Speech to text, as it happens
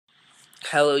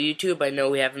Hello YouTube, I know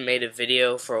we haven't made a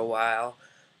video for a while,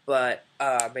 but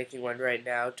making one right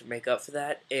now to make up for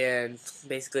that, and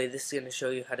basically this is going to show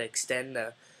you how to extend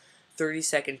the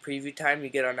 30-second preview time you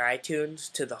get on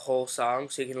iTunes to the whole song,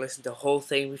 so you can listen to the whole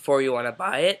thing before you want to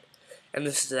buy it. And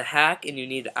this is a hack, and you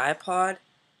need an iPod,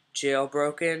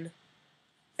 jailbroken,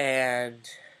 and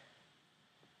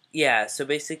yeah, so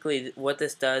basically what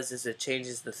this does is it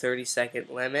changes the 30-second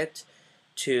limit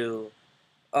to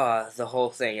the whole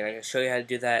thing, and I'm going to show you how to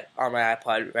do that on my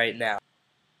iPod right now.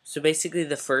 So basically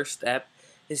the first step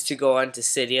is to go on to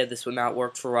Cydia, this will not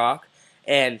work for rock,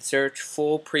 and search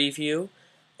full preview,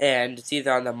 and it's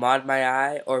either on the Mod My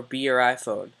Eye or Be Your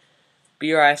iPhone. Be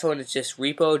Your iPhone is just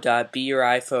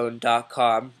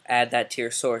repo.beyouriphone.com, add that to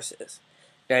your sources.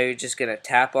 Now you're just going to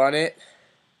tap on it,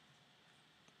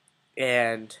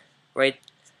 and right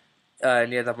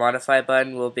near the modify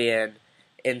button will be an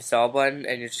install button,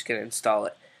 and you're just going to install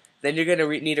it. Then you're going to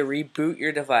need to reboot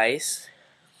your device.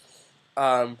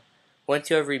 Once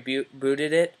you have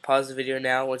rebooted it, pause the video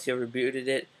now. Once you have rebooted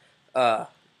it,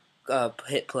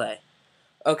 hit play.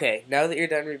 Okay, now that you're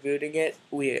done rebooting it,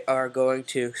 we are going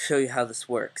to show you how this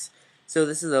works. So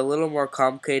this is a little more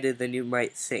complicated than you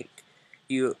might think.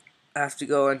 You have to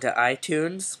go into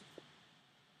iTunes.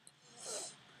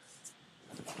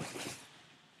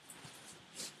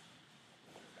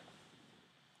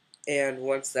 And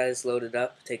once that is loaded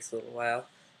up, it takes a little while,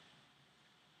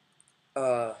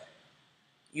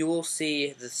 you will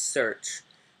see the search.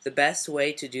 The best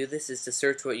way to do this is to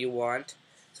search what you want.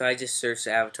 So I just searched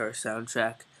the Avatar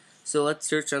soundtrack. So let's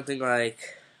search something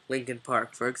like Linkin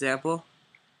Park, for example.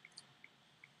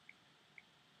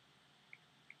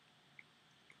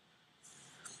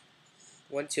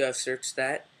 Once you have searched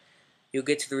that, you'll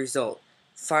get to the result.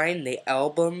 Find the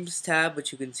albums tab,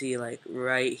 which you can see like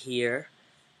right here,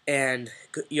 and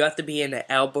you have to be in an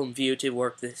album view to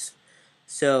work this.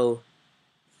 So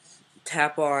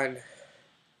tap on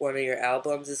one of your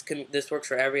albums. This works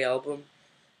for every album.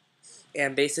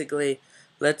 And basically,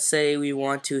 let's say we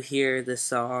want to hear the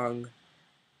song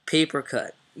Paper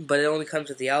Cut, but it only comes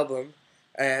with the album,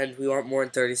 and we want more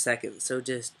than 30 seconds. So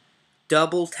just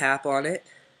double tap on it,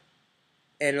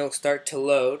 and it'll start to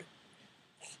load.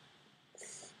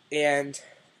 And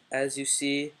as you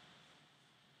see,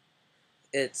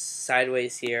 it's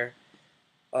sideways here.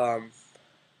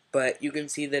 But you can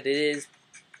see that it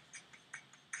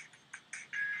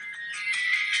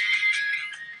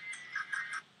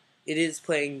is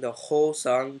playing the whole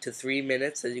song to 3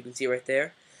 minutes, as you can see right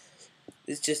there.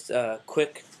 It's just a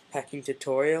quick hacking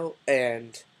tutorial,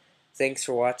 and thanks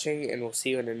for watching, and we'll see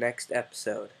you in the next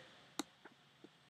episode.